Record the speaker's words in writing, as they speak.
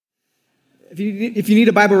If you need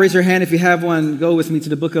a Bible, raise your hand. If you have one, go with me to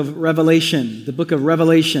the book of Revelation. The book of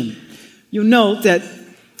Revelation. You'll note that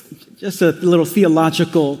just a little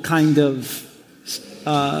theological kind of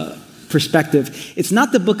perspective. It's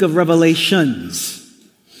not the book of Revelations.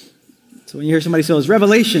 So when you hear somebody say it's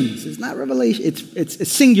Revelations, it's not Revelation.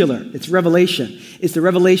 It's singular. It's revelation. It's the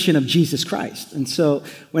revelation of Jesus Christ. And so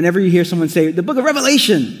whenever you hear someone say the book of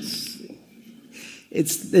Revelations,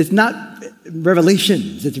 it's not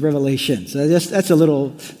Revelations. It's revelation. So that's a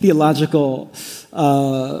little theological.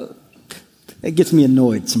 It gets me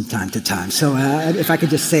annoyed from time to time. So if I could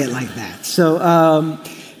just say it like that. So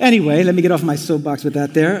anyway, let me get off my soapbox with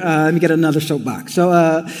that there. Let me get another soapbox.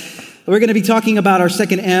 So we're going to be talking about our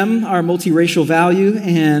second M, our multiracial value.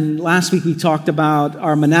 And last week we talked about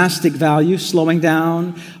our monastic value, slowing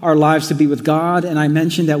down our lives to be with God. And I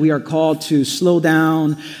mentioned that we are called to slow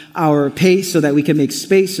down our pace so that we can make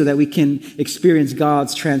space, so that we can experience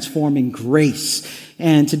God's transforming grace.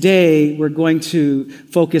 And today we're going to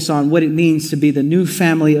focus on what it means to be the new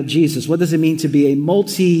family of Jesus. What does it mean to be a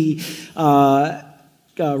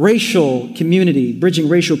racial community, bridging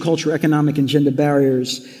racial, cultural, economic, and gender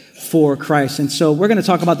barriers for Christ? And so we're going to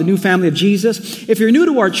talk about the new family of Jesus. If you're new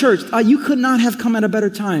to our church, you could not have come at a better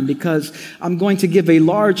time, because I'm going to give a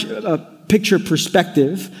large picture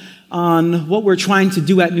perspective on what we're trying to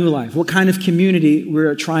do at New Life, what kind of community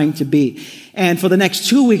we're trying to be. And for the next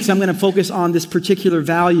 2 weeks, I'm going to focus on this particular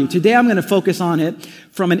value. Today, I'm going to focus on it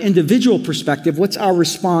from an individual perspective. What's our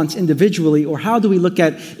response individually, or how do we look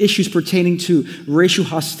at issues pertaining to racial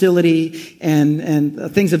hostility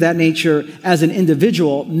and things of that nature as an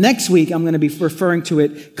individual? Next week, I'm going to be referring to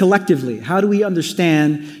it collectively. How do we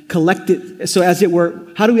understand collective? So as it were,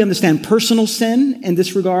 how do we understand personal sin in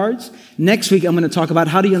this regards? Next week, I'm going to talk about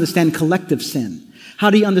how do you understand collective sin? How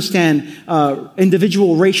do you understand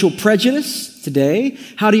individual racial prejudice today?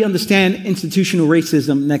 How do you understand institutional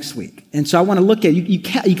racism next week? And so I want to look at, you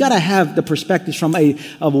got to have the perspectives from a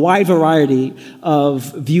wide variety of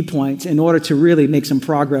viewpoints in order to really make some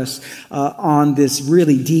progress on this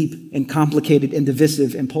really deep and complicated and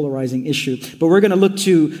divisive and polarizing issue. But we're going to look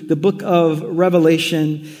to the book of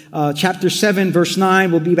Revelation, chapter 7, verse 9.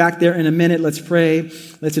 We'll be back there in a minute. Let's pray.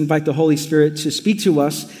 Let's invite the Holy Spirit to speak to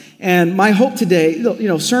us. And my hope today,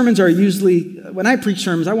 sermons are usually, when I preach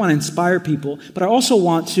sermons, I want to inspire people, but I also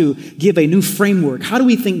want to give a new framework. How do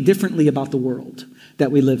we think differently about the world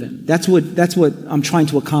that we live in? That's what I'm trying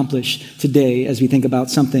to accomplish today as we think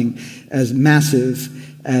about something as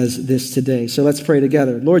massive as this today. So let's pray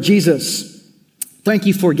together. Lord Jesus, thank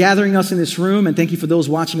you for gathering us in this room, and thank you for those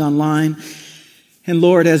watching online. And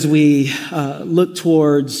Lord, as we look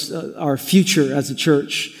towards our future as a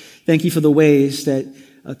church, thank you for the ways that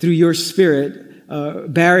through your Spirit,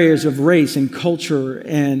 barriers of race and culture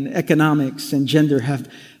and economics and gender have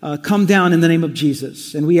come down in the name of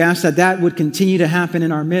Jesus. And we ask that that would continue to happen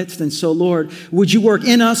in our midst. And so, Lord, would you work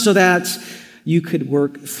in us so that you could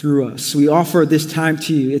work through us? We offer this time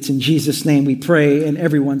to you. It's in Jesus' name we pray. And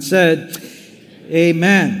everyone said,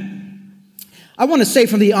 amen. I want to say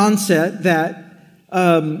from the onset that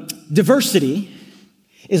diversity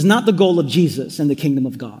is not the goal of Jesus and the kingdom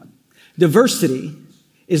of God. Diversity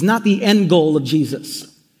is not the end goal of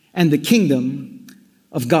Jesus and the kingdom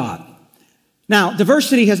of God. Now,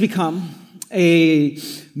 diversity has become a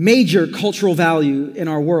major cultural value in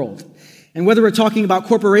our world. And whether we're talking about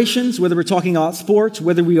corporations, whether we're talking about sports,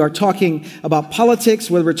 whether we are talking about politics,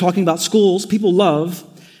 whether we're talking about schools, people love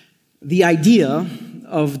the idea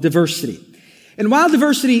of diversity. And while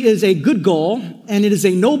diversity is a good goal and it is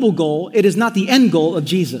a noble goal, it is not the end goal of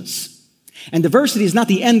Jesus. And diversity is not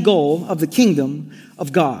the end goal of the kingdom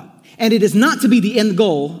of God. And it is not to be the end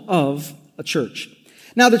goal of a church.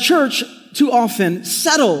 Now, the church too often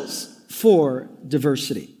settles for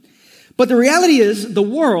diversity. But the reality is the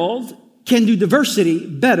world can do diversity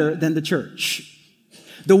better than the church.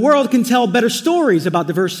 The world can tell better stories about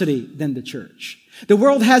diversity than the church. The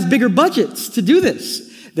world has bigger budgets to do this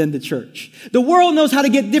than the church. The world knows how to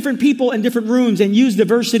get different people in different rooms and use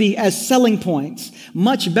diversity as selling points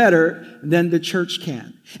much better than the church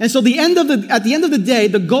can. And so at the end of the day,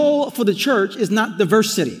 the goal for the church is not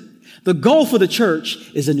diversity. The goal for the church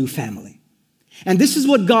is a new family. And this is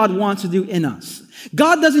what God wants to do in us.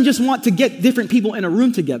 God doesn't just want to get different people in a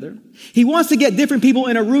room together. He wants to get different people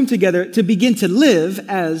in a room together to begin to live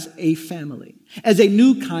as a family, as a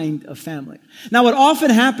new kind of family. Now, what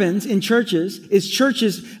often happens in churches is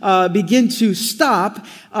churches begin to stop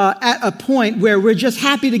at a point where we're just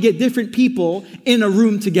happy to get different people in a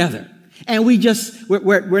room together. And we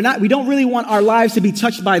don't really want our lives to be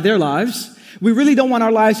touched by their lives. We really don't want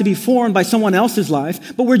our lives to be formed by someone else's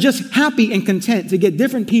life, but we're just happy and content to get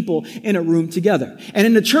different people in a room together. And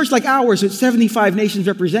in a church like ours, with 75 nations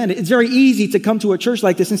represented, it's very easy to come to a church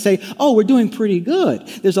like this and say, oh, we're doing pretty good.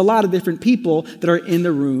 There's a lot of different people that are in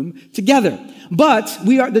the room together. But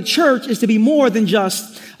the church is to be more than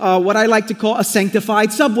just what I like to call a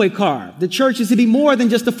sanctified subway car. The church is to be more than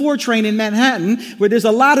just a 4 train in Manhattan, where there's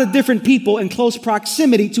a lot of different people in close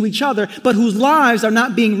proximity to each other, but whose lives are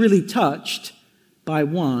not being really touched by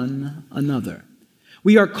one another.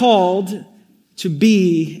 We are called to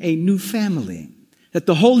be a new family. That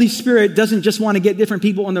the Holy Spirit doesn't just want to get different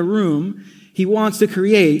people in the room. He wants to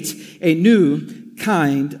create a new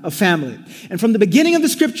kind of family. And from the beginning of the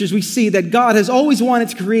scriptures, we see that God has always wanted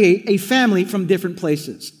to create a family from different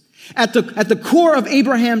places. At the core of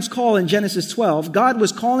Abraham's call in Genesis 12, God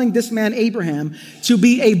was calling this man Abraham to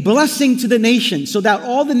be a blessing to the nations so that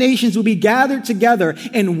all the nations would be gathered together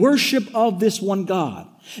in worship of this one God.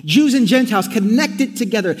 Jews and Gentiles connected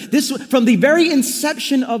together. This, from the very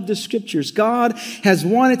inception of the scriptures, God has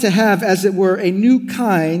wanted to have, as it were, a new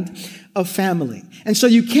kind of family. And so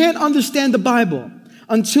you can't understand the Bible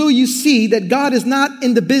until you see that God is not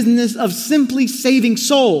in the business of simply saving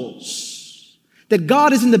souls. That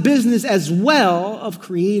God is in the business as well of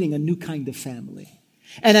creating a new kind of family.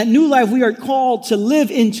 And at New Life, we are called to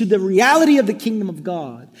live into the reality of the kingdom of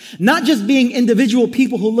God. Not just being individual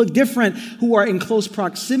people who look different, who are in close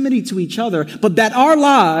proximity to each other, but that our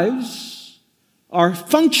lives are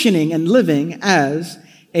functioning and living as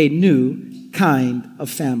a new kind of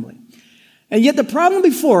family. And yet the problem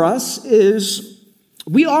before us is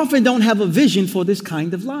we often don't have a vision for this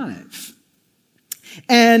kind of life.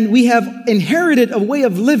 And we have inherited a way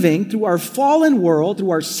of living through our fallen world,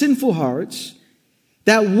 through our sinful hearts,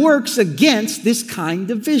 that works against this kind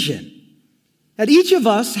of vision. That each of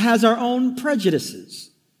us has our own prejudices.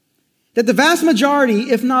 That the vast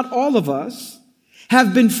majority, if not all of us,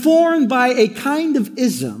 have been formed by a kind of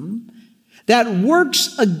ism that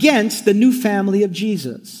works against the new family of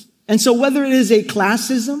Jesus. And so whether it is a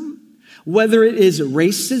classism, whether it is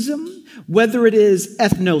racism, whether it is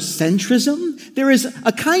ethnocentrism, there is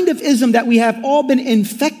a kind of ism that we have all been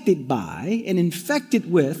infected by and infected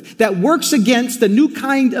with that works against the new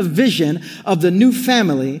kind of vision of the new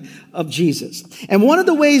family of Jesus. And one of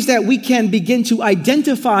the ways that we can begin to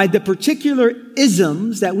identify the particular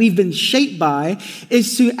isms that we've been shaped by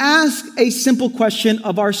is to ask a simple question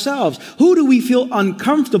of ourselves. Who do we feel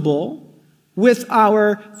uncomfortable with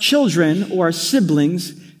our children or our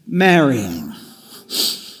siblings marrying?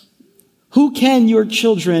 Who can your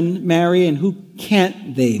children marry and who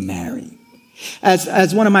can't they marry?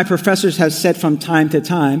 As one of my professors has said from time to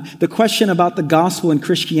time, the question about the gospel and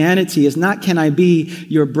Christianity is not, can I be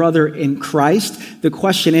your brother in Christ? The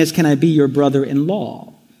question is, can I be your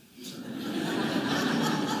brother-in-law?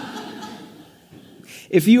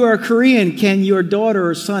 If you are Korean, can your daughter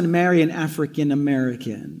or son marry an African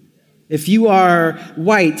American? If you are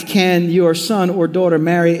white, can your son or daughter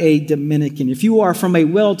marry a Dominican? If you are from a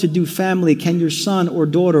well-to-do family, can your son or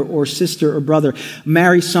daughter or sister or brother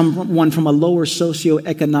marry someone from a lower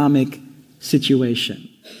socioeconomic situation?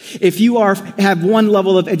 If you have one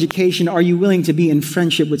level of education, are you willing to be in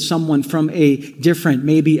friendship with someone from a different,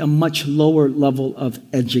 maybe a much lower level of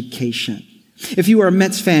education? If you are a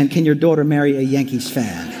Mets fan, can your daughter marry a Yankees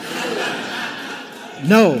fan?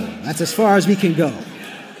 No, that's as far as we can go.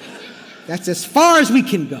 That's as far as we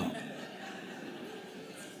can go.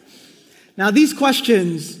 Now, these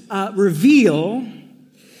questions reveal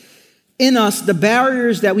in us the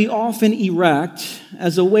barriers that we often erect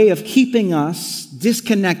as a way of keeping us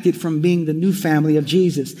disconnected from being the new family of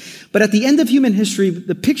Jesus. But at the end of human history,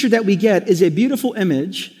 the picture that we get is a beautiful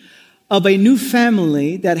image of a new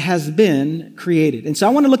family that has been created. And so I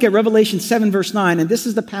want to look at Revelation 7, verse 9, and this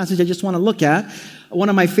is the passage I just want to look at, one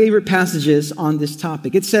of my favorite passages on this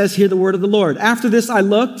topic. It says, hear the word of the Lord. After this I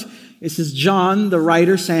looked, this is John, the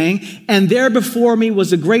writer, saying, and there before me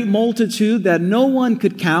was a great multitude that no one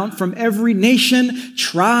could count from every nation,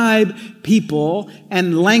 tribe, people,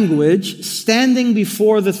 and language, standing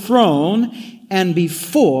before the throne and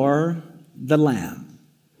before the Lamb.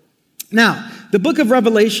 Now, the book of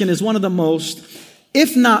Revelation is one of the most,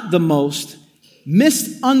 if not the most,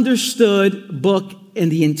 misunderstood book in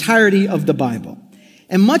the entirety of the Bible.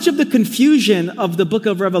 And much of the confusion of the book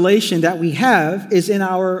of Revelation that we have is in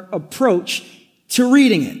our approach to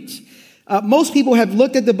reading it. Most people have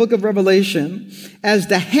looked at the book of Revelation as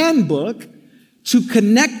the handbook to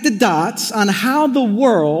connect the dots on how the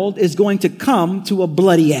world is going to come to a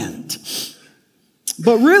bloody end.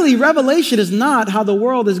 But really, Revelation is not how the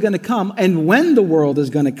world is going to come and when the world is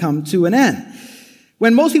going to come to an end.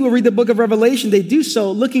 When most people read the book of Revelation, they do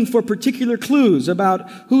so looking for particular clues about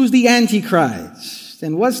who's the Antichrist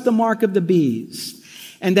and what's the mark of the beast.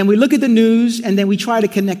 And then we look at the news and then we try to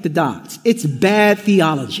connect the dots. It's bad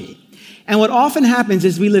theology. And what often happens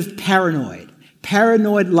is we live paranoid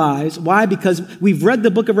lives. Why? Because we've read the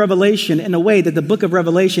book of Revelation in a way that the book of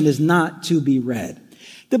Revelation is not to be read.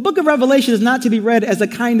 The book of Revelation is not to be read as a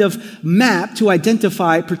kind of map to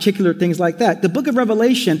identify particular things like that. The book of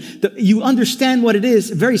Revelation, you understand what it is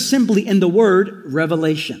very simply in the word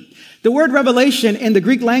revelation. The word revelation in the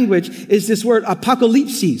Greek language is this word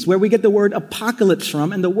apocalypsis, where we get the word apocalypse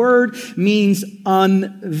from, and the word means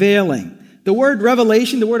unveiling. The word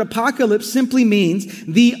revelation, the word apocalypse simply means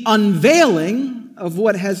the unveiling of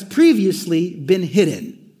what has previously been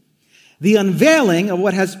hidden. The unveiling of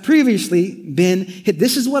what has previously been hidden.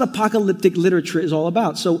 This is what apocalyptic literature is all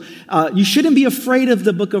about. So you shouldn't be afraid of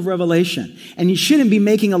the book of Revelation, and you shouldn't be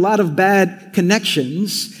making a lot of bad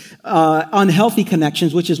connections, unhealthy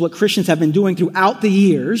connections, which is what Christians have been doing throughout the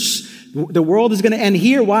years. The world is going to end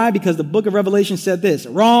here. Why? Because the book of Revelation said this.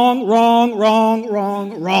 Wrong, wrong, wrong,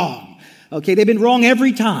 wrong, wrong. Okay, they've been wrong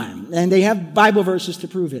every time, and they have Bible verses to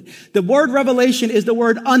prove it. The word revelation is the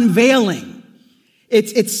word unveiling.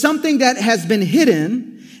 It's something that has been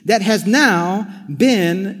hidden that has now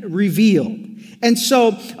been revealed. And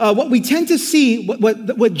so what we tend to see,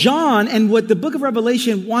 what John and what the book of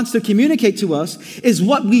Revelation wants to communicate to us is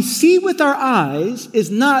what we see with our eyes is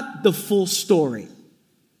not the full story.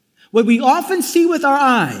 What we often see with our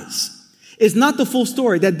eyes is not the full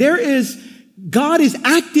story, that God is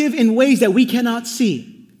active in ways that we cannot see.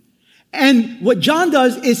 And what John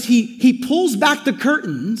does is he pulls back the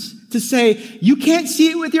curtains to say, you can't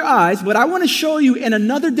see it with your eyes, but I want to show you in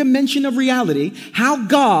another dimension of reality how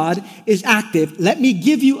God is active. Let me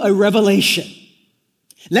give you a revelation.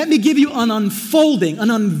 Let me give you an unfolding, an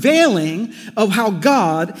unveiling of how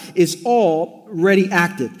God is already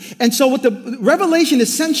active. And so what the revelation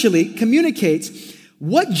essentially communicates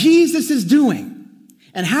what Jesus is doing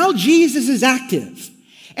and how Jesus is active.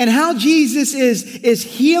 And how Jesus is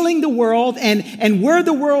healing the world and where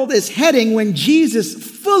the world is heading when Jesus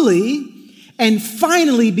fully and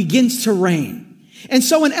finally begins to reign. And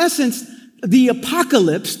so in essence, the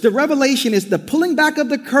apocalypse, the revelation is the pulling back of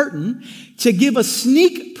the curtain to give a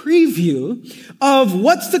sneak preview of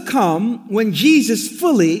what's to come when Jesus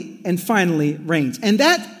fully and finally reigns. And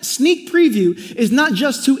that sneak preview is not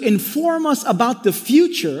just to inform us about the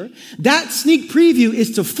future. That sneak preview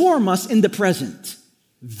is to form us in the present.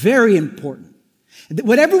 Very important.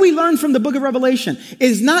 Whatever we learn from the book of Revelation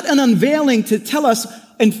is not an unveiling to tell us,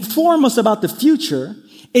 inform us about the future.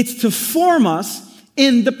 It's to form us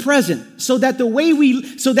in the present so that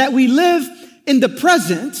we live in the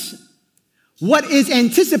present what is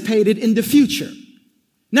anticipated in the future.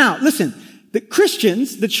 Now, listen, the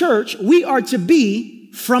Christians, the church, we are to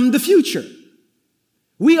be from the future.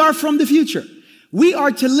 We are from the future. We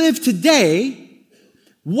are to live today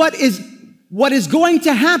what is going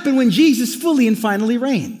to happen when Jesus fully and finally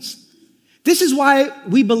reigns. This is why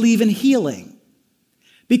we believe in healing.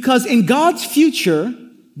 Because in God's future,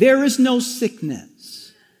 there is no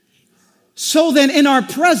sickness. So then in our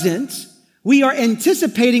present, we are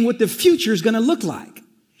anticipating what the future is going to look like.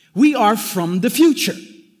 We are from the future.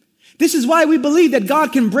 This is why we believe that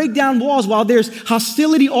God can break down walls while there's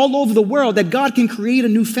hostility all over the world, that God can create a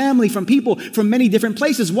new family from people from many different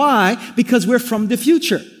places. Why? Because we're from the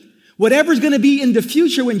future. Whatever's going to be in the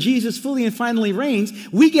future when Jesus fully and finally reigns,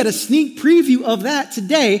 we get a sneak preview of that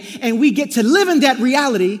today, and we get to live in that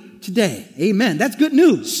reality today. Amen. That's good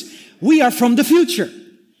news. We are from the future.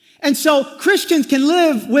 And so Christians can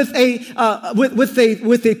live with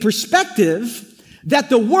a perspective that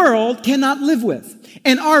the world cannot live with.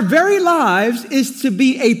 And our very lives is to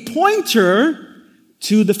be a pointer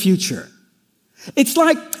to the future. It's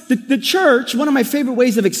like the church, one of my favorite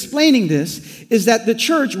ways of explaining this is that the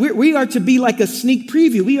church, we are to be like a sneak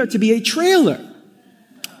preview. We are to be a trailer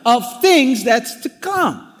of things that's to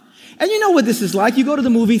come. And you know what this is like. You go to the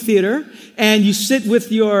movie theater and you sit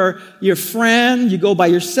with your friend, you go by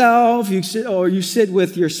yourself, you sit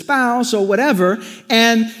with your spouse or whatever,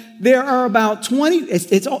 and there are about 20,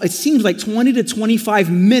 it seems like 20 to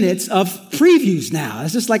 25 minutes of previews now.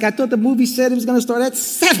 It's just like I thought the movie said it was going to start at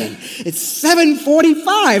 7. It's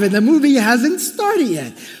 7:45 and the movie hasn't started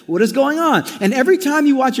yet. What is going on? And every time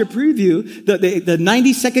you watch a preview, the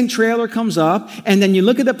 90-second trailer comes up and then you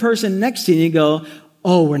look at the person next to you and you go,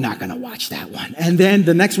 oh, we're not going to watch that one. And then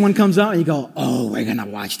the next one comes out and you go, oh, we're going to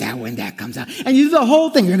watch that when that comes out. And you do the whole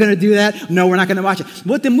thing. You're going to do that? No, we're not going to watch it.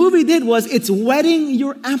 What the movie did was it's whetting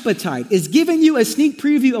your appetite. It's giving you a sneak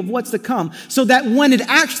preview of what's to come so that when it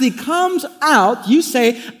actually comes out, you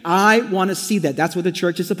say, I want to see that. That's what the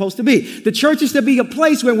church is supposed to be. The church is to be a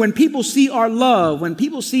place where when people see our love, when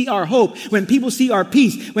people see our hope, when people see our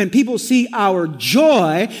peace, when people see our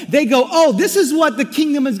joy, they go, oh, this is what the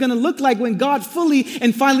kingdom is going to look like when God fully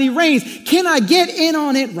and finally reigns. Can I get in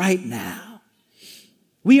on it right now?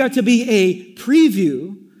 We are to be a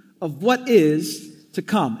preview of what is to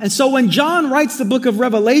come. And so when John writes the book of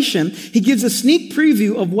Revelation, he gives a sneak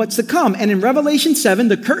preview of what's to come. And in Revelation 7,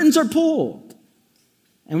 the curtains are pulled.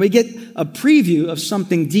 And we get a preview of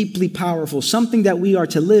something deeply powerful, something that we are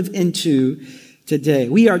to live into today.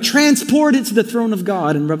 We are transported to the throne of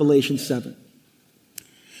God in Revelation 7.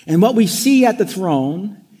 And what we see at the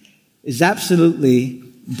throne is absolutely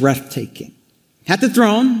breathtaking. At the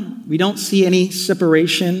throne, we don't see any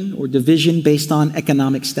separation or division based on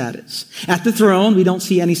economic status. At the throne, we don't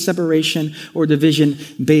see any separation or division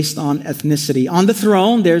based on ethnicity. On the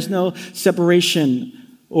throne, there's no separation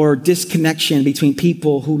or disconnection between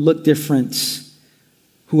people who look different,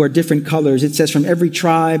 who are different colors. It says from every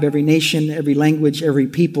tribe, every nation, every language, every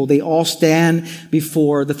people, they all stand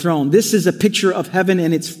before the throne. This is a picture of heaven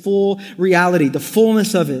in its full reality, the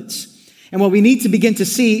fullness of it. And what we need to begin to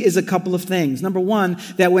see is a couple of things. Number one,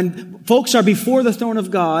 that when folks are before the throne of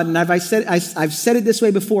God, and I've said it this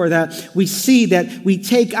way before, that we see that we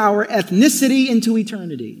take our ethnicity into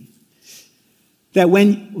eternity. That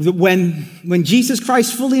when Jesus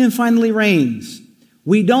Christ fully and finally reigns,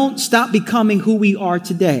 we don't stop becoming who we are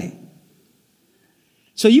today.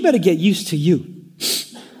 So you better get used to you.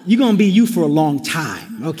 You're going to be you for a long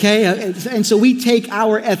time, okay? And so we take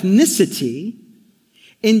our ethnicity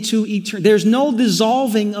into eternity. There's no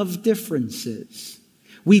dissolving of differences.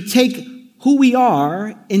 We take who we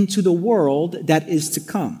are into the world that is to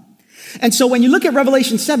come. And so when you look at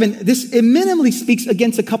Revelation 7, this it minimally speaks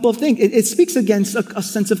against a couple of things. It speaks against a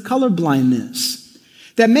sense of colorblindness.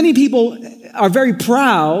 That many people are very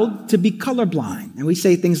proud to be colorblind. And we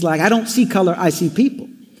say things like, I don't see color, I see people.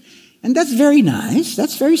 And that's very nice.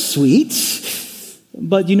 That's very sweet.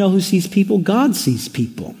 But you know who sees people? God sees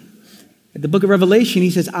people. In the book of Revelation, he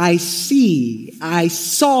says, I saw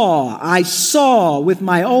with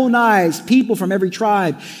my own eyes people from every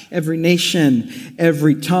tribe, every nation,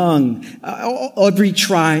 every tongue, every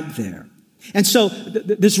tribe there. And so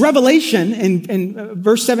this revelation in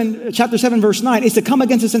verse 7, chapter 7, verse 9 is to come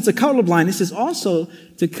against a sense of colorblindness. This is also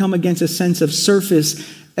to come against a sense of surface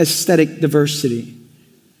aesthetic diversity.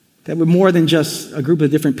 That we're more than just a group of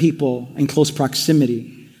different people in close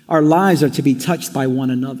proximity. Our lives are to be touched by one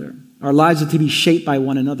another. Our lives are to be shaped by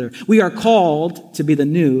one another. We are called to be the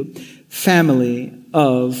new family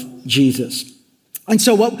of Jesus. And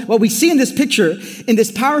so what we see in this picture, in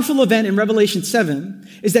this powerful event in Revelation 7,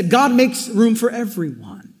 is that God makes room for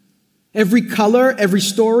everyone. Every color, every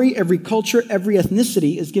story, every culture, every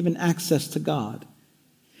ethnicity is given access to God.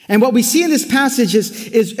 And what we see in this passage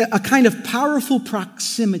is a kind of powerful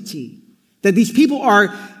proximity. That these people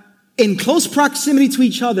are in close proximity to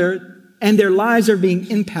each other, and their lives are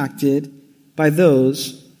being impacted by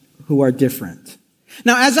those who are different.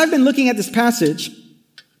 Now, as I've been looking at this passage,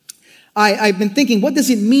 I've been thinking, what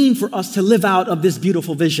does it mean for us to live out of this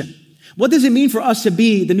beautiful vision? What does it mean for us to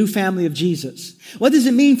be the new family of Jesus? What does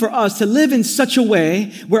it mean for us to live in such a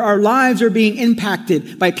way where our lives are being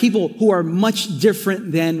impacted by people who are much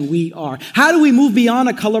different than we are? How do we move beyond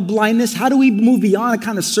a color blindness? How do we move beyond a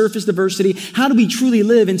kind of surface diversity? How do we truly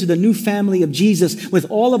live into the new family of Jesus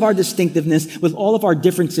with all of our distinctiveness, with all of our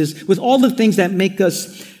differences, with all the things that make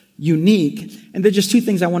us unique? And there's just two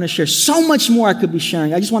things I want to share. So much more I could be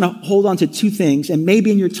sharing. I just want to hold on to two things. And maybe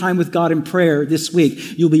in your time with God in prayer this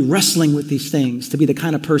week, you'll be wrestling with these things to be the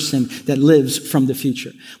kind of person that lives from the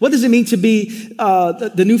future. What does it mean to be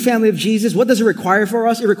the new family of Jesus? What does it require for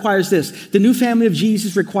us? It requires this. The new family of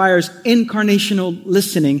Jesus requires incarnational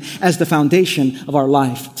listening as the foundation of our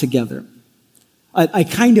life together. A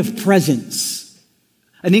kind of presence.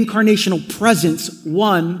 An incarnational presence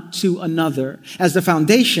one to another as the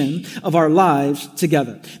foundation of our lives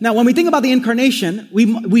together. Now, when we think about the incarnation,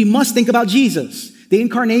 we must think about Jesus. The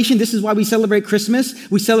incarnation, this is why we celebrate Christmas.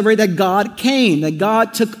 We celebrate that God came, that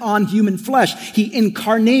God took on human flesh. He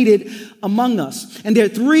incarnated among us. And there are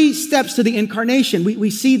three steps to the incarnation.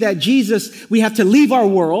 We see that Jesus, we have to leave our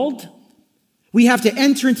world. We have to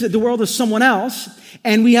enter into the world of someone else.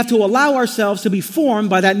 And we have to allow ourselves to be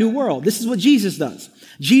formed by that new world. This is what Jesus does.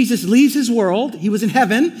 Jesus leaves his world. He was in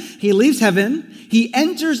heaven. He leaves heaven. He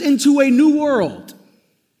enters into a new world.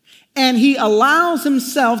 And he allows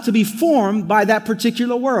himself to be formed by that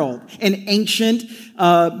particular world, an ancient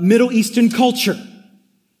Middle Eastern culture.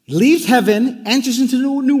 He leaves heaven, enters into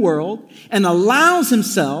the new world, and allows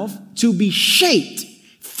himself to be shaped,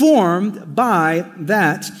 formed by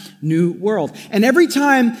that new world. And every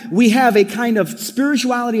time we have a kind of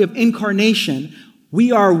spirituality of incarnation,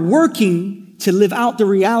 we are working to live out the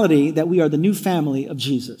reality that we are the new family of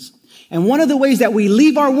Jesus. And one of the ways that we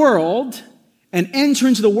leave our world and enter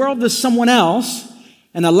into the world of someone else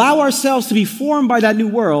and allow ourselves to be formed by that new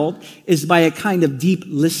world is by a kind of deep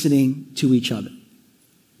listening to each other.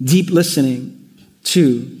 Deep listening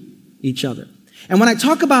to each other. And when I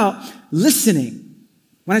talk about listening,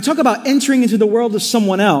 when I talk about entering into the world of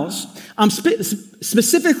someone else, I'm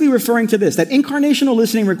specifically referring to this, that incarnational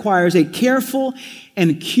listening requires a careful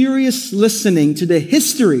and curious listening to the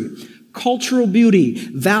history, cultural beauty,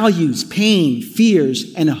 values, pain,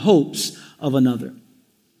 fears, and hopes of another.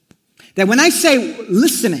 That when I say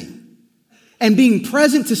listening and being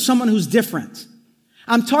present to someone who's different,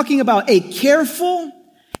 I'm talking about a careful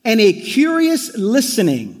and a curious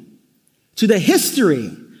listening to the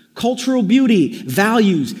history, cultural beauty,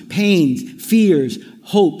 values, pains, fears,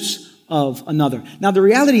 hopes of another. Now, the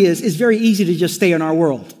reality is, it's very easy to just stay in our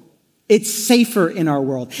world. It's safer in our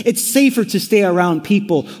world. It's safer to stay around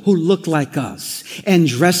people who look like us and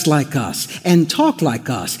dress like us and talk like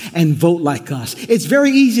us and vote like us. It's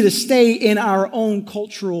very easy to stay in our own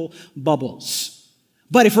cultural bubbles.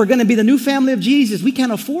 But if we're going to be the new family of Jesus, we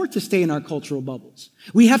can't afford to stay in our cultural bubbles.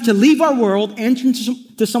 We have to leave our world, enter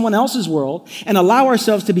into someone else's world, and allow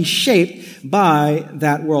ourselves to be shaped by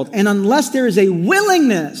that world. And unless there is a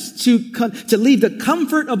willingness to leave the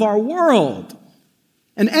comfort of our world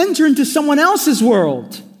and enter into someone else's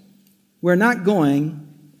world, we're not going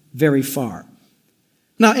very far.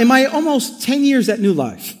 Now, in my almost 10 years at New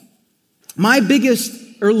Life, my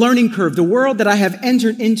biggest learning curve, the world that I have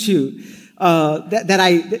entered into,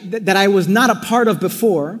 that I was not a part of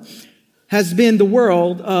before, has been the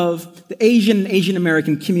world of the Asian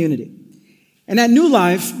American community. And at New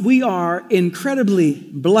Life, we are incredibly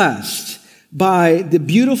blessed by the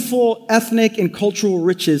beautiful ethnic and cultural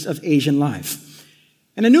riches of Asian life.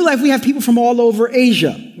 And in New Life, we have people from all over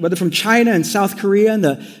Asia, whether from China and South Korea and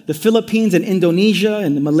the Philippines and Indonesia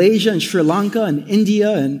and Malaysia and Sri Lanka and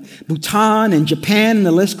India and Bhutan and Japan, and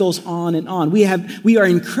the list goes on and on. We are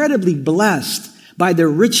incredibly blessed by the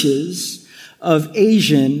riches of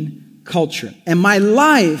Asian culture. And my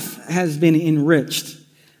life has been enriched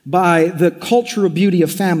by the cultural beauty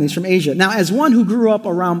of families from Asia. Now, as one who grew up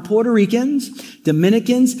around Puerto Ricans,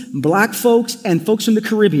 Dominicans, black folks, and folks from the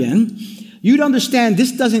Caribbean, you'd understand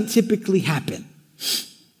this doesn't typically happen.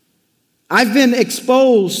 I've been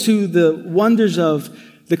exposed to the wonders of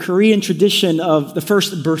the Korean tradition of the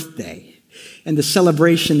first birthday and the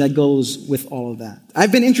celebration that goes with all of that.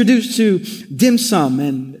 I've been introduced to dim sum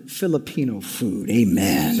and Filipino food.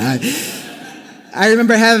 Amen. I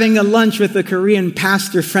remember having a lunch with a Korean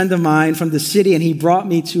pastor friend of mine from the city, and he brought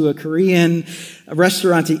me to a Korean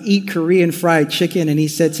restaurant to eat Korean fried chicken, and he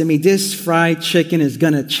said to me, "This fried chicken is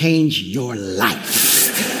going to change your life."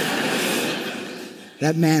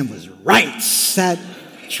 That man was right. That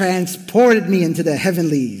transported me into the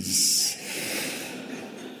heavenlies.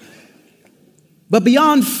 But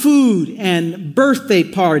beyond food and birthday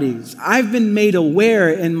parties, I've been made aware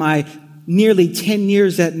in my nearly 10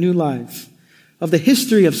 years at New Life of the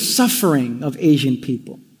history of suffering of Asian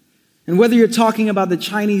people. And whether you're talking about the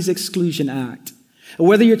Chinese Exclusion Act, or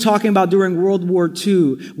whether you're talking about during World War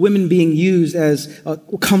II, women being used as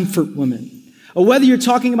comfort women, or whether you're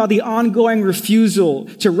talking about the ongoing refusal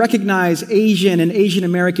to recognize Asian and Asian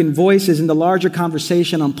American voices in the larger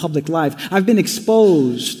conversation on public life, I've been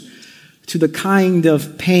exposed to the kind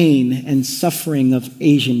of pain and suffering of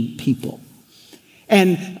Asian people.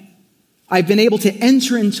 And I've been able to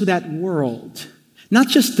enter into that world, not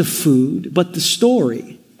just the food, but the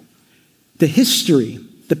story, the history,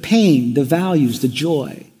 the pain, the values, the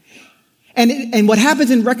joy. And what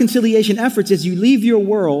happens in reconciliation efforts is you leave your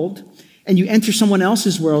world and you enter someone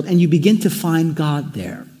else's world and you begin to find God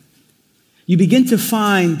there. You begin to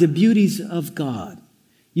find the beauties of God.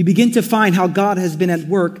 You begin to find how God has been at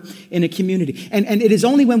work in a community. And it is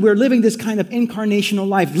only when we're living this kind of incarnational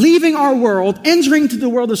life, leaving our world, entering into the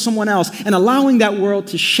world of someone else, and allowing that world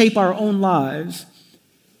to shape our own lives,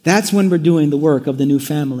 that's when we're doing the work of the new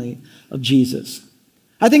family of Jesus.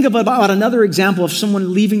 I think about another example of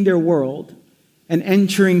someone leaving their world and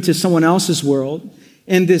entering to someone else's world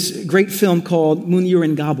in this great film called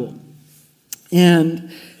Munyurin Gabo. And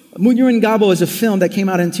Munyurin Gabo is a film that came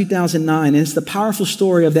out in 2009, and it's the powerful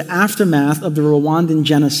story of the aftermath of the Rwandan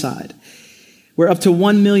genocide, where up to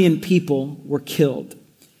 1 million people were killed.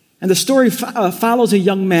 And the story follows a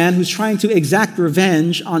young man who's trying to exact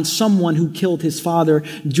revenge on someone who killed his father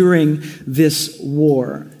during this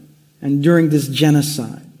war and during this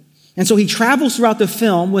genocide. And so he travels throughout the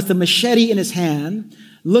film with a machete in his hand,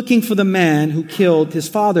 looking for the man who killed his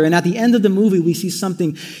father. And at the end of the movie, we see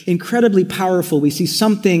something incredibly powerful. We see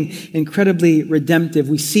something incredibly redemptive.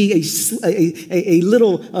 We see a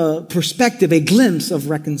little perspective, a glimpse of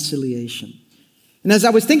reconciliation. And as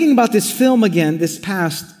I was thinking about this film again this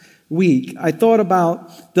past week, I thought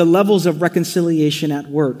about the levels of reconciliation at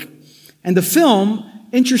work. And the film,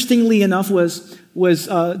 interestingly enough, was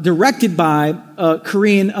directed by a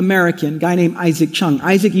Korean American guy named Isaac Chung.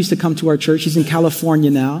 Isaac used to come to our church. He's in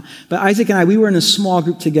California now. But Isaac and I, we were in a small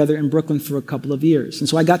group together in Brooklyn for a couple of years. And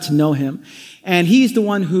so I got to know him. And he's the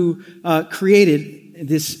one who created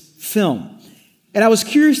this film. And I was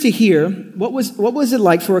curious to hear what was it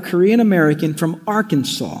like for a Korean American from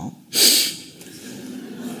Arkansas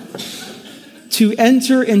to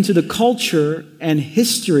enter into the culture and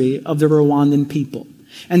history of the Rwandan people.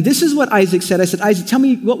 And this is what Isaac said. I said, Isaac, tell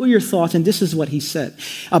me, what were your thoughts? And this is what he said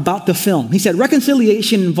about the film. He said,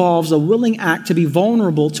 reconciliation involves a willing act to be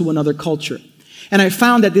vulnerable to another culture. And I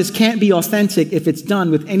found that this can't be authentic if it's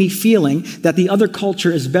done with any feeling that the other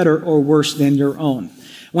culture is better or worse than your own.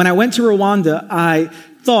 When I went to Rwanda, I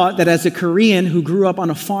thought that as a Korean who grew up on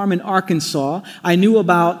a farm in Arkansas, I knew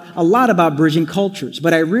a lot about bridging cultures.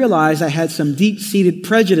 But I realized I had some deep-seated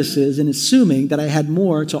prejudices in assuming that I had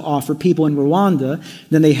more to offer people in Rwanda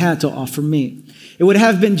than they had to offer me. It would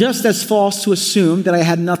have been just as false to assume that I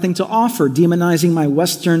had nothing to offer, demonizing my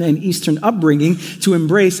Western and Eastern upbringing to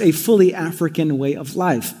embrace a fully African way of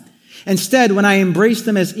life. Instead, when I embrace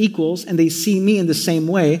them as equals and they see me in the same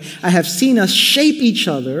way, I have seen us shape each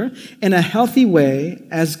other in a healthy way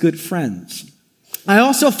as good friends. I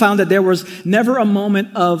also found that there was never a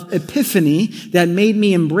moment of epiphany that made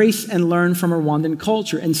me embrace and learn from Rwandan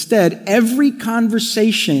culture. Instead, every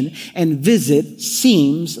conversation and visit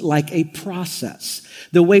seems like a process.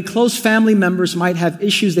 The way close family members might have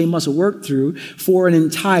issues they must work through for an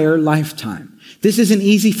entire lifetime. This isn't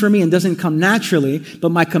easy for me and doesn't come naturally, but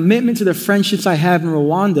my commitment to the friendships I have in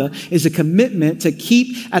Rwanda is a commitment to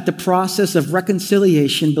keep at the process of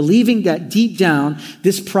reconciliation, believing that deep down,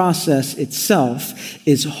 this process itself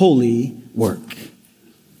is holy work.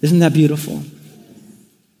 Isn't that beautiful?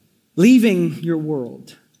 Leaving your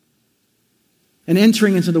world and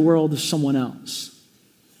entering into the world of someone else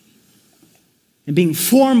and being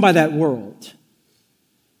formed by that world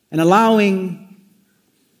and allowing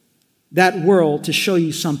that world to show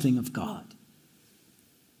you something of God.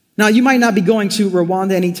 Now, you might not be going to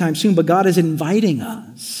Rwanda anytime soon, but God is inviting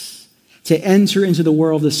us to enter into the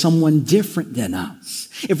world of someone different than us.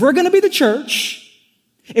 If we're going to be the church,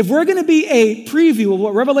 if we're going to be a preview of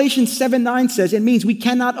what Revelation 7:9 says, it means we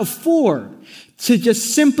cannot afford to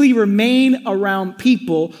just simply remain around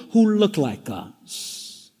people who look like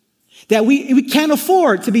us. That we can't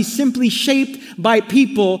afford to be simply shaped by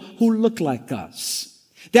people who look like us.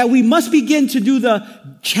 That we must begin to do the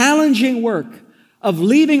challenging work of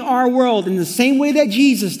leaving our world in the same way that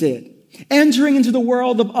Jesus did, entering into the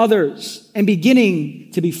world of others and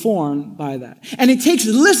beginning to be formed by that. And it takes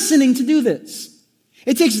listening to do this.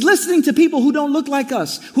 It takes listening to people who don't look like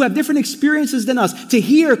us, who have different experiences than us, to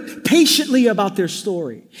hear patiently about their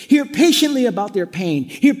story, hear patiently about their pain,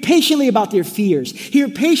 hear patiently about their fears, hear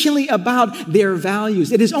patiently about their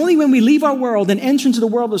values. It is only when we leave our world and enter into the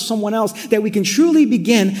world of someone else that we can truly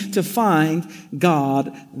begin to find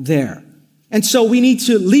God there. And so we need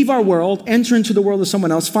to leave our world, enter into the world of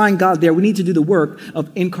someone else, find God there. We need to do the work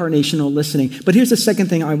of incarnational listening. But here's the second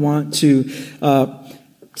thing I want to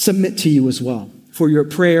submit to you as well, for your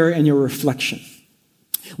prayer and your reflection.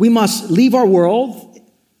 We must leave our world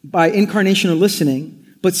by incarnational listening,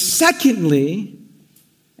 but secondly,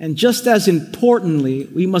 and just as importantly,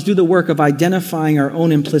 we must do the work of identifying our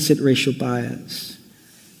own implicit racial bias.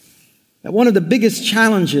 That one of the biggest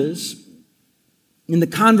challenges in the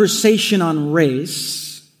conversation on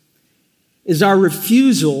race is our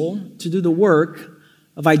refusal to do the work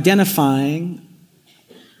of identifying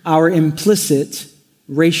our implicit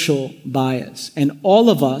racial bias. And all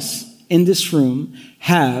of us in this room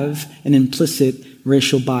have an implicit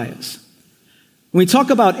racial bias. When we talk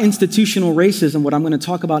about institutional racism, what I'm going to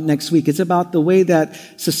talk about next week, it's about the way that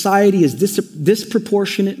society is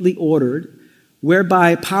disproportionately ordered,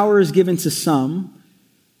 whereby power is given to some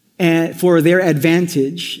and for their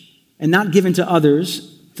advantage and not given to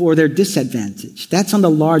others for their disadvantage. That's on the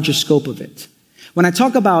larger scope of it. When I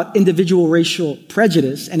talk about individual racial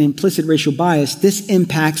prejudice and implicit racial bias, this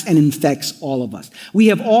impacts and infects all of us. We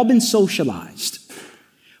have all been socialized.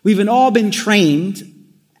 We've all been trained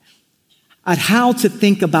at how to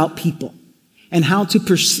think about people and how to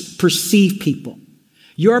perceive people.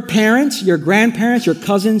 Your parents, your grandparents, your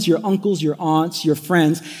cousins, your uncles, your aunts, your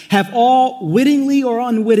friends have all wittingly or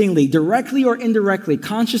unwittingly, directly or indirectly,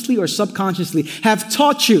 consciously or subconsciously, have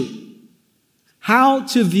taught you how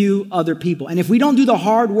to view other people. And if we don't do the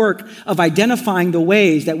hard work of identifying the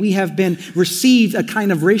ways that we have been received a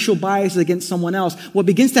kind of racial bias against someone else, what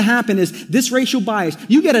begins to happen is this racial bias.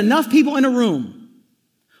 You get enough people in a room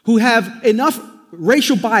who have enough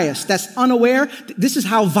racial bias that's unaware. This is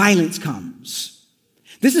how violence comes.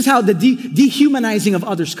 This is how the dehumanizing of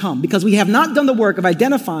others come, because we have not done the work of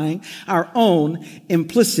identifying our own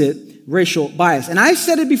implicit racial bias. And I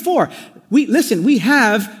said it before. We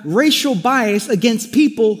have racial bias against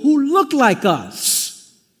people who look like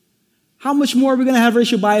us. How much more are we going to have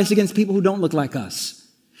racial bias against people who don't look like us?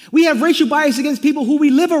 We have racial bias against people who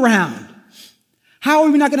we live around. How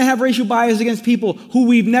are we not going to have racial bias against people who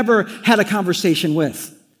we've never had a conversation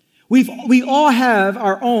with? We all have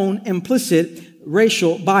our own implicit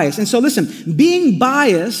racial bias. And so listen, being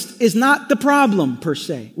biased is not the problem per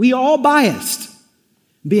se. We are all biased.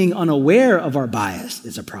 Being unaware of our bias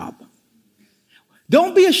is a problem.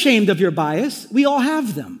 Don't be ashamed of your bias. We all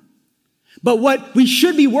have them. But what we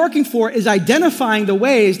should be working for is identifying the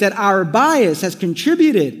ways that our bias has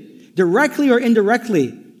contributed directly or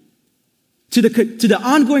indirectly to the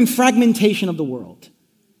ongoing fragmentation of the world.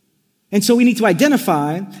 And so we need to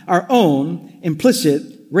identify our own implicit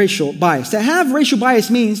racial bias. To have racial bias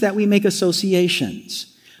means that we make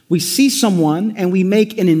associations. We see someone and we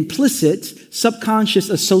make an implicit, subconscious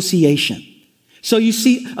association. So you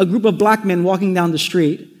see a group of black men walking down the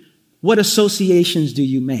street. What associations do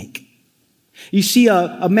you make? You see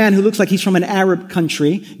a man who looks like he's from an Arab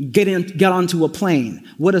country get onto a plane.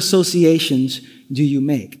 What associations do you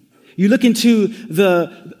make? You look into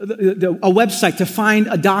a website to find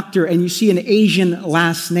a doctor and you see an Asian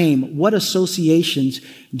last name. What associations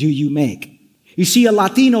do you make? You see a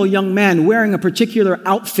Latino young man wearing a particular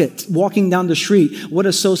outfit walking down the street. What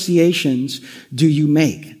associations do you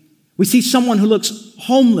make? We see someone who looks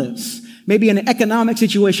homeless, maybe in an economic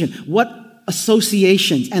situation. What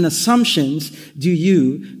associations and assumptions do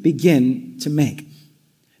you begin to make?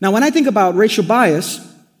 Now, when I think about racial bias,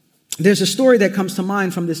 there's a story that comes to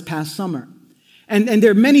mind from this past summer. And there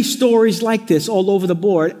are many stories like this all over the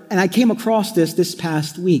board. And I came across this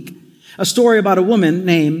past week. A story about a woman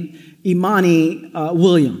named Imani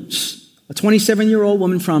Williams, a 27-year-old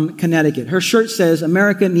woman from Connecticut. Her shirt says,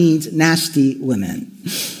 "America needs nasty women."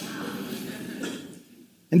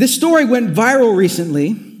 And this story went viral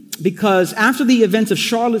recently because after the events of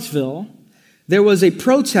Charlottesville, there was a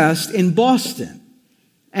protest in Boston.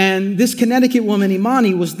 And this Connecticut woman,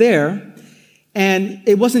 Imani, was there. And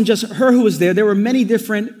it wasn't just her who was there. There were many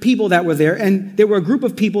different people that were there. And there were a group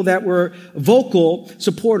of people that were vocal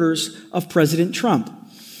supporters of President Trump.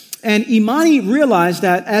 And Imani realized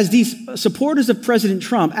that as these supporters of President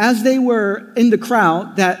Trump, as they were in the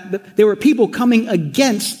crowd, that there were people coming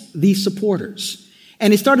against these supporters.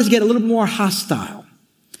 And it started to get a little more hostile.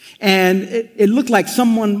 And it looked like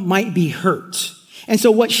someone might be hurt. And so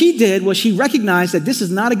what she did was she recognized that this is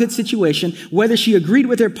not a good situation, whether she agreed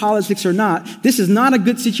with their politics or not. This is not a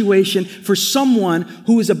good situation for someone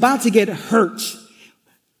who is about to get hurt.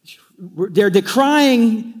 They're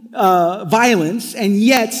decrying violence, and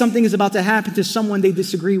yet something is about to happen to someone they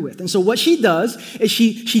disagree with. And so what she does is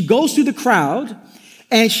she goes through the crowd,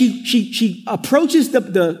 and she approaches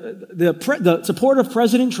the supporter of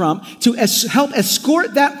President Trump to help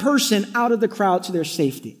escort that person out of the crowd to their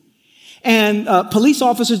safety. And police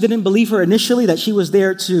officers didn't believe her initially that she was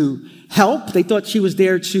there to help. They thought she was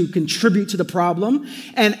there to contribute to the problem.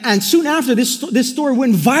 And soon after, this story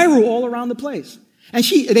went viral all around the place. And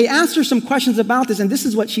they asked her some questions about this, and this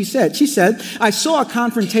is what she said. She said, "I saw a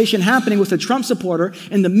confrontation happening with a Trump supporter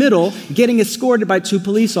in the middle, getting escorted by 2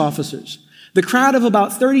 police officers. The crowd of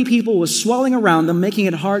about 30 people was swelling around them, making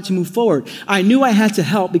it hard to move forward. I knew I had to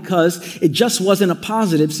help because it just wasn't a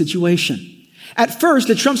positive situation. At first,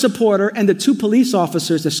 the Trump supporter and the 2 police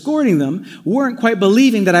officers escorting them weren't quite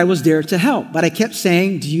believing that I was there to help, but I kept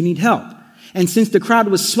saying, 'Do you need help?' And since the crowd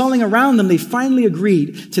was swelling around them, they finally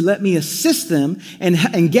agreed to let me assist them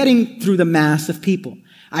in getting through the mass of people.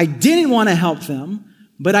 I didn't want to help them,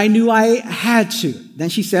 but I knew I had to. Then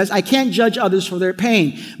she says, I can't judge others for their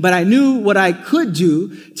pain, but I knew what I could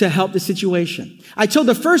do to help the situation. I told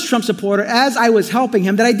the first Trump supporter as I was helping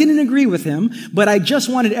him that I didn't agree with him, but I just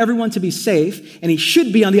wanted everyone to be safe, and he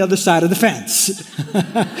should be on the other side of the fence.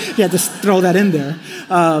 You had to throw that in there.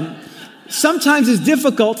 Sometimes it's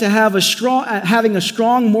difficult to have having a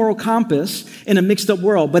strong moral compass in a mixed up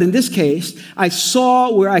world. But in this case, I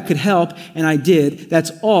saw where I could help and I did. That's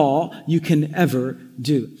all you can ever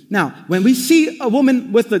do. Now, when we see a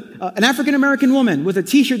woman with an African-American woman with a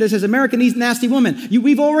t-shirt that says American Nasty Woman,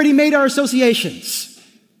 we've already made our associations.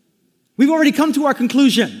 We've already come to our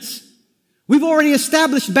conclusions. We've already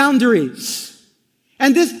established boundaries.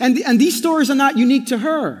 And these stories are not unique to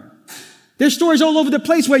her. There's stories all over the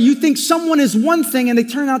place where you think someone is one thing and they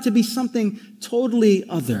turn out to be something totally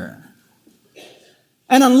other.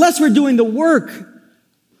 And unless we're doing the work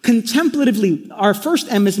contemplatively, our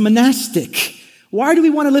first M is monastic. Why do we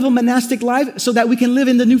want to live a monastic life? So that we can live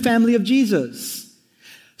in the new family of Jesus.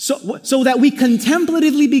 So that we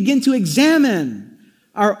contemplatively begin to examine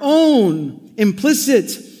our own implicit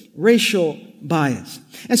racial bias.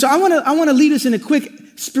 And so I want to lead us in a quick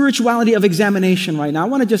spirituality of examination right now. I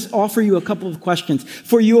want to just offer you a couple of questions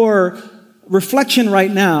for your reflection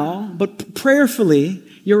right now, but prayerfully,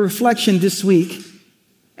 your reflection this week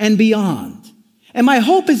and beyond. And my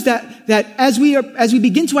hope is that as we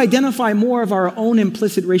begin to identify more of our own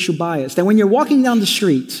implicit racial bias, that when you're walking down the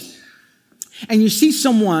street and you see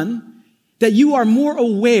someone, that you are more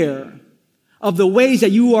aware of the ways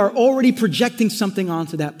that you are already projecting something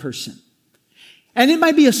onto that person. And it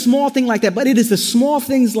might be a small thing like that, but it is the small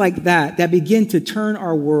things like that that begin to turn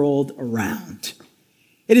our world around.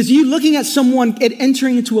 It is you looking at someone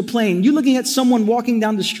entering into a plane, you looking at someone walking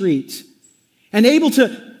down the street and able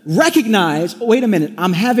to recognize, oh, wait a minute,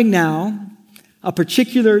 I'm having now a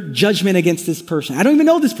particular judgment against this person. I don't even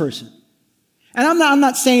know this person. And I'm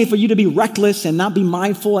not saying for you to be reckless and not be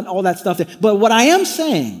mindful and all that stuff. But what I am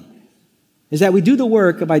saying is that we do the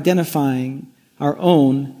work of identifying our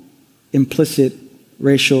own implicit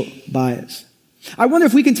racial bias. I wonder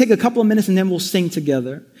if we can take a couple of minutes and then we'll sing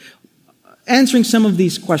together, answering some of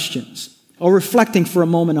these questions or reflecting for a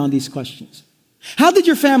moment on these questions. How did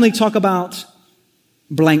your family talk about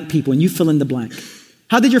blank people? And you fill in the blank.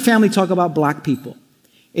 How did your family talk about black people,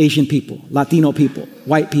 Asian people, Latino people,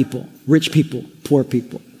 white people, rich people, poor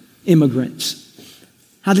people, immigrants?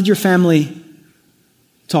 How did your family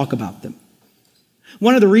talk about them?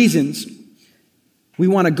 One of the reasons we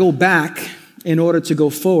want to go back in order to go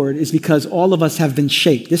forward is because all of us have been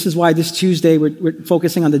shaped. This is why this Tuesday we're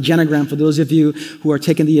focusing on the genogram for those of you who are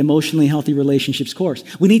taking the Emotionally Healthy Relationships course.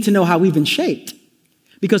 We need to know how we've been shaped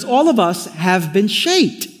because all of us have been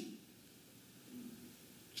shaped.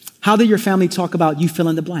 How did your family talk about you fill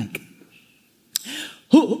in the blank?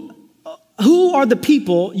 Who are the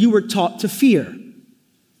people you were taught to fear?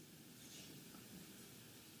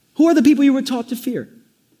 Who are the people you were taught to fear?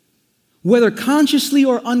 Whether consciously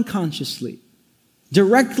or unconsciously,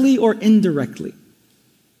 directly or indirectly.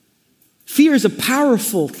 Fear is a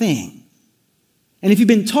powerful thing. And if you've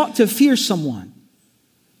been taught to fear someone,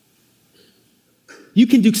 you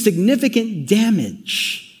can do significant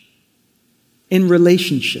damage in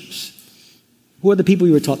relationships. Who are the people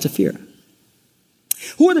you were taught to fear?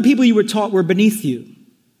 Who are the people you were taught were beneath you?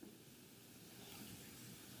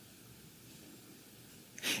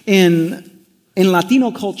 In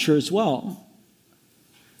Latino culture as well,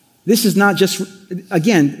 this is not just,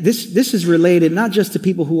 again, this is related not just to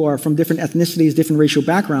people who are from different ethnicities, different racial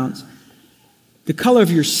backgrounds. The color of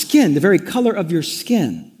your skin, the very color of your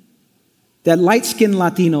skin, that light-skinned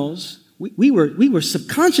Latinos, we were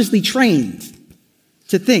subconsciously trained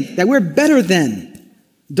to think that we're better than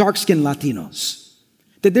dark-skinned Latinos.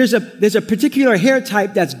 That there's a particular hair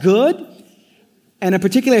type that's good and a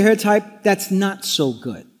particular hair type that's not so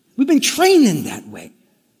good. We've been trained in that way.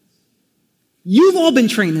 You've all been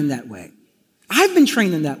trained in that way. I've been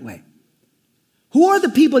trained in that way. Who are the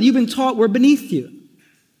people you've been taught were beneath you?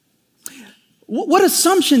 What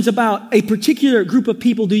assumptions about a particular group of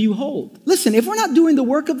people do you hold? Listen, if we're not doing the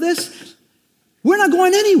work of this, we're not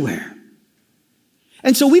going anywhere.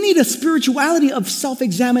 And so we need a spirituality of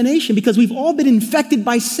self-examination because we've all been infected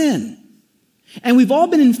by sin. And we've all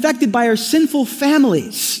been infected by our sinful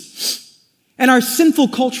families and our sinful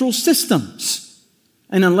cultural systems.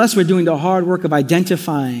 And unless we're doing the hard work of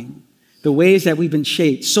identifying the ways that we've been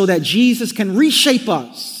shaped so that Jesus can reshape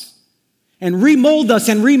us and remold us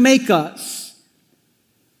and remake us,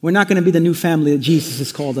 we're not going to be the new family that Jesus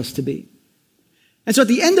has called us to be. And so at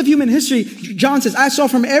the end of human history, John says, I saw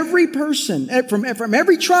from every person, from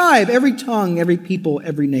every tribe, every tongue, every people,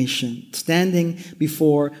 every nation, standing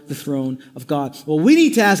before the throne of God. Well, we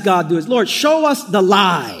need to ask God to do is, Lord, show us the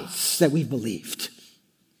lies that we've believed.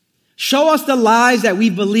 Show us the lies that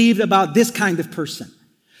we've believed about this kind of person.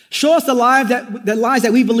 Show us the lies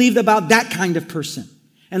that we believed about that kind of person.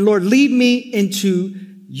 And Lord, lead me into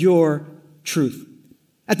your truth.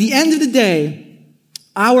 At the end of the day,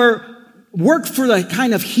 our work for the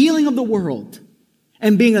kind of healing of the world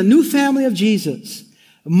and being a new family of Jesus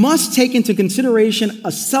must take into consideration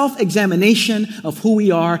a self-examination of who we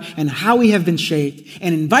are and how we have been shaped,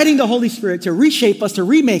 and inviting the Holy Spirit to reshape us, to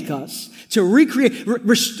remake us, to recreate,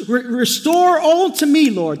 restore all to me,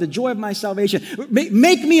 Lord, the joy of my salvation.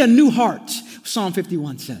 Make me a new heart, Psalm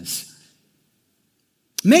 51 says.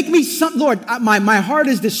 Make me some, Lord, my heart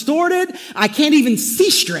is distorted. I can't even see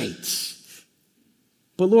straight.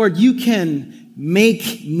 But Lord, you can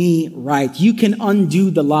make me right. You can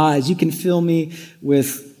undo the lies. You can fill me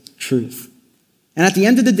with truth. And at the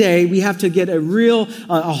end of the day, we have to get a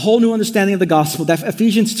whole new understanding of the gospel. That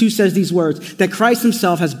Ephesians 2 says these words, that Christ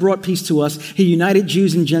himself has brought peace to us. He united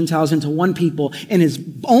Jews and Gentiles into one people. In his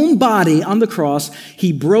own body on the cross,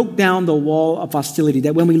 he broke down the wall of hostility.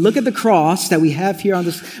 That when we look at the cross that we have here on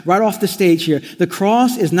this, right off the stage here, the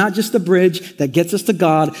cross is not just the bridge that gets us to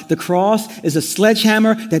God. The cross is a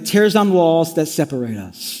sledgehammer that tears down walls that separate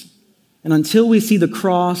us. And until we see the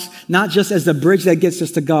cross, not just as the bridge that gets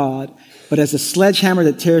us to God, but as a sledgehammer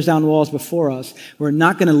that tears down walls before us, we're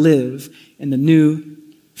not going to live in the new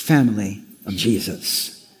family of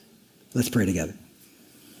Jesus. Let's pray together.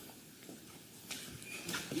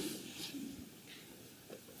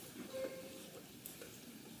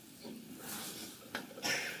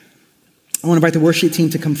 I want to invite the worship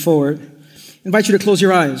team to come forward. I invite you to close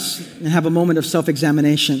your eyes and have a moment of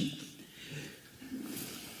self-examination.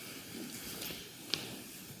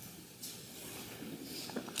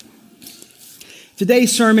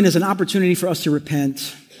 Today's sermon is an opportunity for us to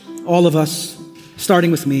repent, all of us,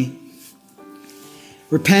 starting with me.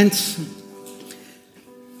 Repent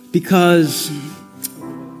because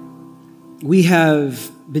we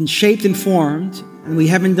have been shaped and formed, and we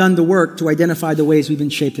haven't done the work to identify the ways we've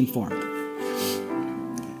been shaped and formed.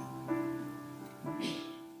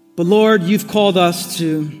 But Lord, you've called us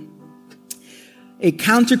to a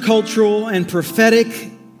countercultural and prophetic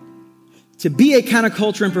to be a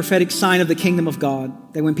counterculture and prophetic sign of the kingdom of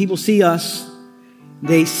God. That when people see us,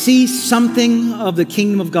 they see something of the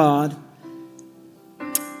kingdom of God.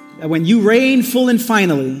 That when you reign full and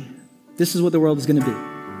finally, this is what the world is going to be.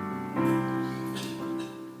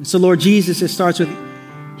 And so, Lord Jesus, it starts with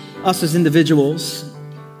us as individuals.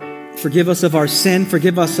 Forgive us of our sin.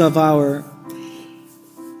 Forgive us of our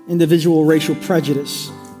individual racial prejudice.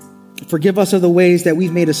 Forgive us of the ways that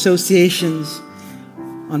we've made associations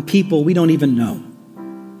on people we don't even know.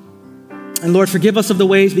 And Lord, forgive us of the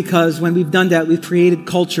ways because when we've done that, we've created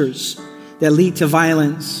cultures that lead to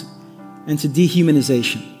violence and to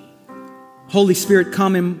dehumanization. Holy Spirit,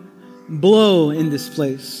 come and blow in this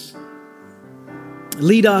place.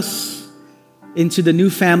 Lead us into the new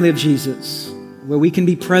family of Jesus, where we can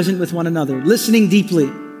be present with one another, listening deeply,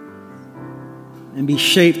 and be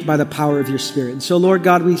shaped by the power of your Spirit. And so, Lord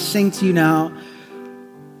God, we sing to you now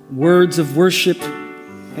words of worship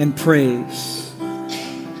and praise.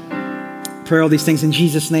 Pray all these things in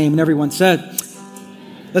Jesus' name. And everyone said,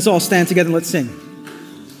 let's all stand together and let's sing.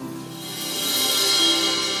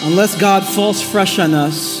 Unless God falls fresh on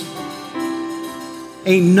us,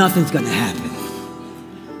 ain't nothing's going to happen.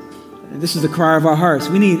 And this is the cry of our hearts.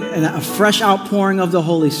 We need a fresh outpouring of the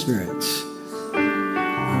Holy Spirit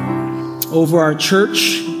over our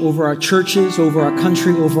church, over our churches, over our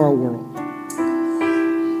country, over our world.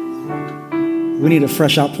 We need a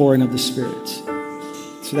fresh outpouring of the Spirit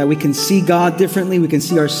so that we can see God differently, we can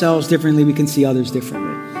see ourselves differently, we can see others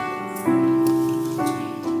differently.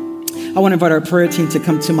 I want to invite our prayer team to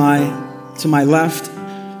come to my left.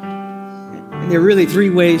 And there are really three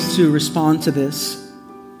ways to respond to this.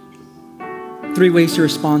 Three ways to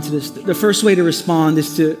respond to this. The first way to respond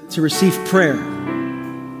is to receive prayer.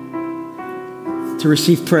 To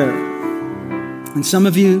receive prayer. And some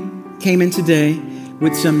of you came in today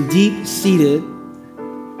with some deep-seated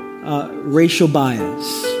racial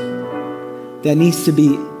bias that needs to be,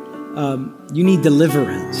 you need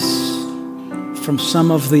deliverance from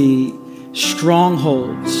some of the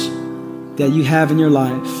strongholds that you have in your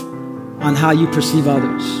life on how you perceive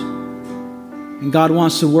others. And God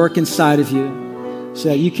wants to work inside of you so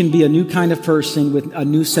that you can be a new kind of person with a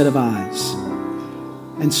new set of eyes.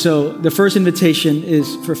 And so the first invitation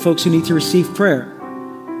is for folks who need to receive prayer,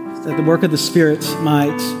 that the work of the Spirit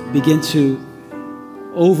might begin to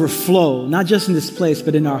overflow, not just in this place,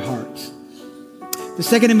 but in our hearts. The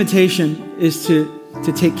second invitation is to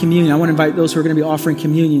take communion. I want to invite those who are going to be offering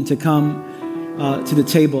communion to come to the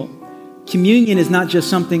table. Communion is not just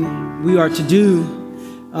something we are to do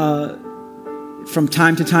from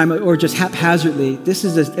time to time or just haphazardly. This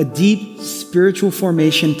is a deep spiritual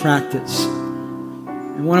formation practice.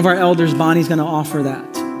 And one of our elders, Bonnie's going to offer that.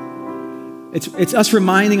 It's us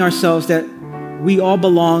reminding ourselves that we all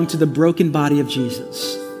belong to the broken body of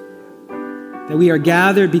Jesus. That we are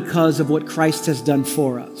gathered because of what Christ has done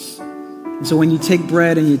for us. And so when you take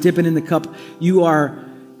bread and you dip it in the cup, you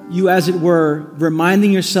as it were,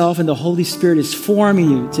 reminding yourself, and the Holy Spirit is forming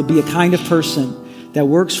you to be a kind of person that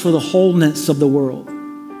works for the wholeness of the world,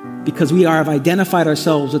 because we have identified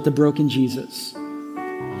ourselves with the broken Jesus.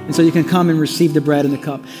 And so you can come and receive the bread and the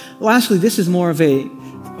cup. Lastly, this is more of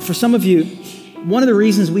for some of you, one of the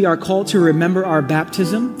reasons we are called to remember our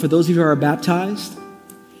baptism, for those of you who are baptized,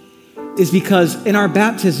 is because in our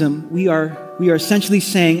baptism, we are essentially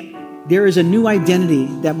saying there is a new identity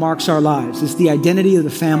that marks our lives. It's the identity of the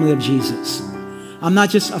family of Jesus. I'm not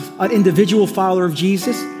just an individual follower of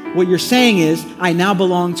Jesus. What you're saying is, I now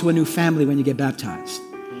belong to a new family when you get baptized.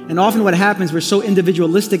 And often what happens, we're so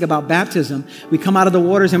individualistic about baptism, we come out of the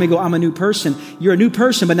waters and we go, I'm a new person. You're a new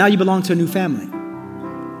person, but now you belong to a new family.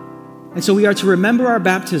 And so we are to remember our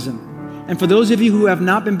baptism. And for those of you who have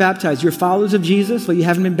not been baptized, you're followers of Jesus, but you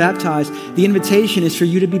haven't been baptized, the invitation is for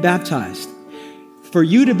you to be baptized. For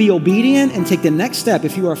you to be obedient and take the next step,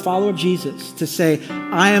 if you are a follower of Jesus, to say,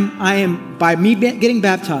 I am by me getting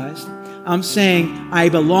baptized, I'm saying I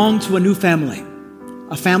belong to a new family.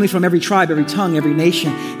 A family from every tribe, every tongue, every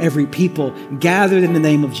nation, every people, gathered in the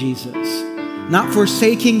name of Jesus. Not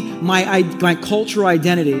forsaking my cultural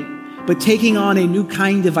identity, but taking on a new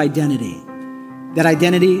kind of identity. That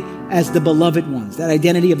identity as the beloved ones, that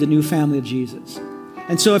identity of the new family of Jesus.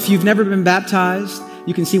 And so if you've never been baptized,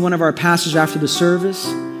 you can see one of our pastors after the service.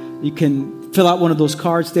 You can fill out one of those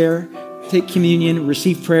cards there, take communion,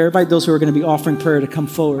 receive prayer. Invite those who are going to be offering prayer to come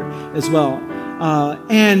forward as well.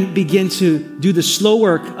 And begin to do the slow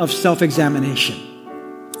work of self-examination.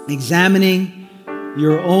 Examining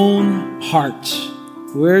your own heart.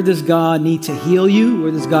 Where does God need to heal you?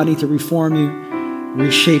 Where does God need to reform you,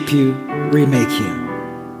 reshape you, remake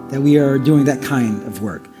you? That we are doing that kind of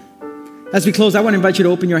work. As we close, I want to invite you to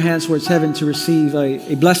open your hands towards heaven to receive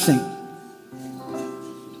a blessing.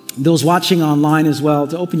 Those watching online as well,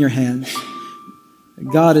 to open your hands.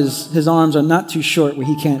 His arms are not too short where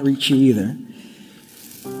he can't reach you either.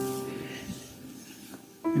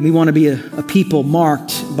 And we want to be a people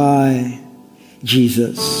marked by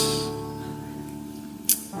Jesus.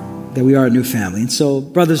 That we are a new family. And so,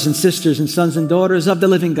 brothers and sisters and sons and daughters of the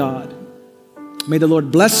living God, may the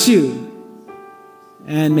Lord bless you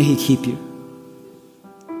and may he keep you.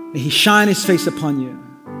 May he shine his face upon you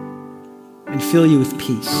and fill you with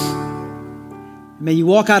peace. May you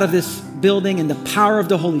walk out of this building in the power of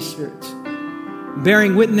the Holy Spirit,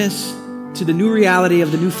 bearing witness to the new reality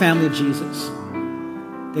of the new family of Jesus.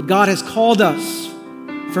 That God has called us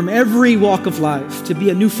from every walk of life to be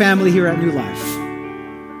a new family here at New Life.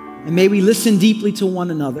 And may we listen deeply to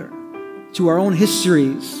one another, to our own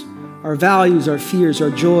histories, our values, our fears,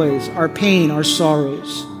 our joys, our pain, our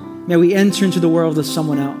sorrows. May we enter into the world of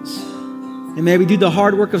someone else. And may we do the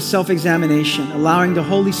hard work of self-examination, allowing the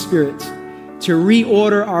Holy Spirit to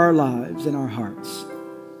reorder our lives and our hearts.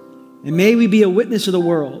 And may we be a witness to the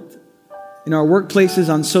world in our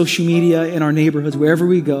workplaces, on social media, in our neighborhoods, wherever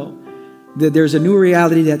we go, that there's a new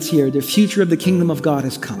reality that's here. The future of the kingdom of God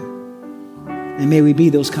has come. And may we be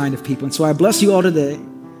those kind of people. And so I bless you all today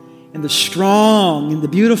in the strong, in the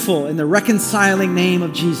beautiful, in the reconciling name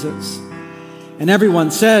of Jesus. And everyone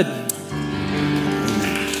said,